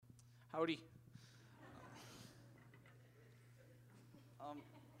Howdy. Um,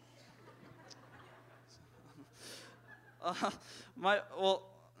 uh,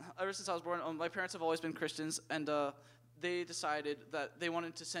 ever since I was born, my parents have always been Christians, and they decided that they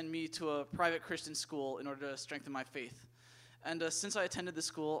wanted to send me to a private Christian school in order to strengthen my faith. And since I attended this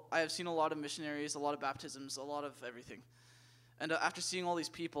school, I have seen a lot of missionaries, a lot of baptisms, a lot of everything. And after seeing all these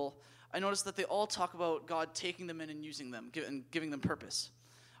people, I noticed that they all talk about God taking them in and using them, and giving them purpose.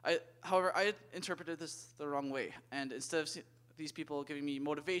 However, I interpreted this the wrong way, and instead of these people giving me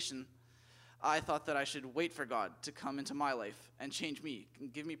motivation, I thought that I should wait for God to come into my life and change me,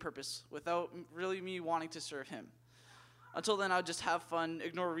 and give me purpose without really me wanting to serve him. Until then, I would just have fun,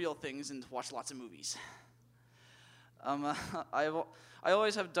 ignore real things, and watch lots of movies. I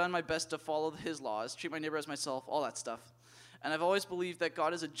always have done my best to follow his laws, treat my neighbor as myself, all that stuff. And I've always believed that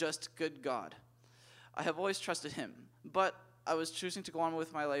God is a just, good God. I have always trusted him, but I was choosing to go on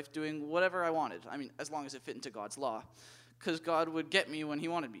with my life doing whatever I wanted. I mean, as long as it fit into God's law, because God would get me when he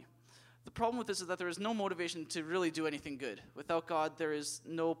wanted me. The problem with this is that there is no motivation to really do anything good. Without God, there is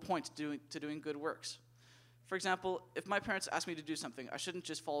no point to doing good works. For example, if my parents asked me to do something, I shouldn't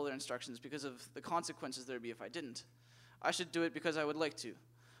just follow their instructions because of the consequences there would be if I didn't. I should do it because I would like to.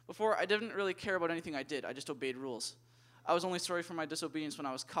 Before, I didn't really care about anything I did. I just obeyed rules. I was only sorry for my disobedience when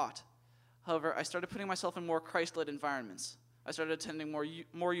I was caught. However, I started putting myself in more Christ-led environments. I started attending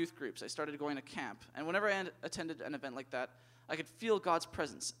more youth groups. I started going to camp. And whenever I attended an event like that, I could feel God's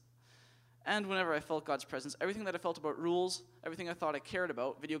presence. And whenever I felt God's presence, everything that I felt about rules, everything I thought I cared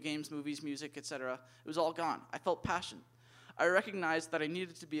about, video games, movies, music, etc., it was all gone. I felt passion. I recognized that I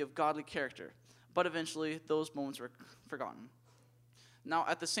needed to be of godly character. But eventually, those moments were forgotten. Now,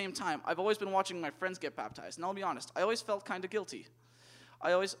 at the same time, I've always been watching my friends get baptized, and I'll be honest, I always felt kind of guilty.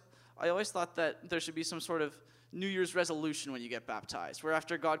 I always thought that there should be some sort of New Year's resolution when you get baptized, where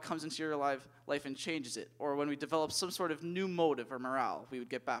after God comes into your life and changes it, or when we develop some sort of new motive or morale, we would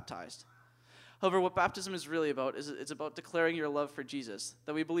get baptized. However, what baptism is really about is it's about declaring your love for Jesus,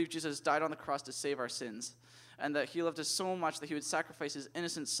 that we believe Jesus died on the cross to save our sins, and that he loved us so much that he would sacrifice his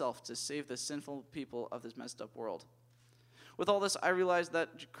innocent self to save the sinful people of this messed up world. With all this, I realized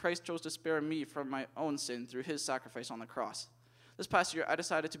that Christ chose to spare me from my own sin through his sacrifice on the cross. This past year, I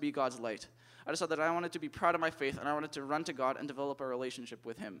decided to be God's light. I decided that I wanted to be proud of my faith, and I wanted to run to God and develop a relationship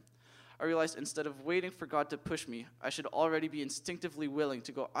with him. I realized instead of waiting for God to push me, I should already be instinctively willing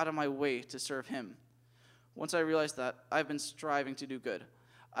to go out of my way to serve him. Once I realized that, I've been striving to do good.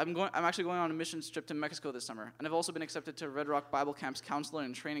 I'm actually going on a mission trip to Mexico this summer, and I've also been accepted to Red Rock Bible Camp's counselor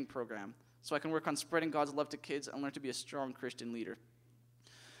and training program, so I can work on spreading God's love to kids and learn to be a strong Christian leader.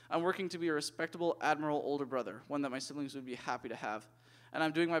 I'm working to be a respectable admiral older brother, one that my siblings would be happy to have, and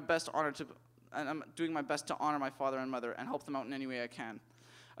I'm doing my best to honor my father and mother and help them out in any way I can.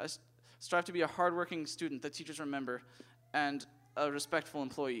 I strive to be a hardworking student that teachers remember and a respectful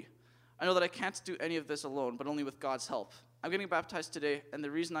employee. I know that I can't do any of this alone, but only with God's help. I'm getting baptized today, and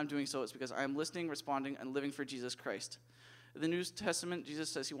the reason I'm doing so is because I am listening, responding, and living for Jesus Christ. In the New Testament, Jesus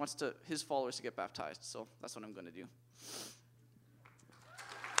says he wants his followers to get baptized, so that's what I'm going to do.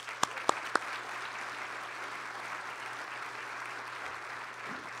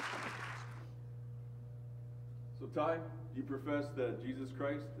 So Ty, do you profess that Jesus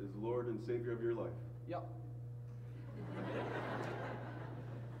Christ is Lord and Savior of your life? Yep.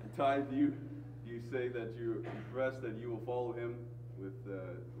 And Ty, do you say that you profess that you will follow him with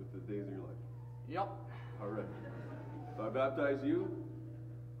the days of your life? Yep. All right. So I baptize you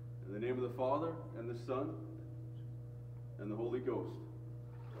in the name of the Father, and the Son, and the Holy Ghost.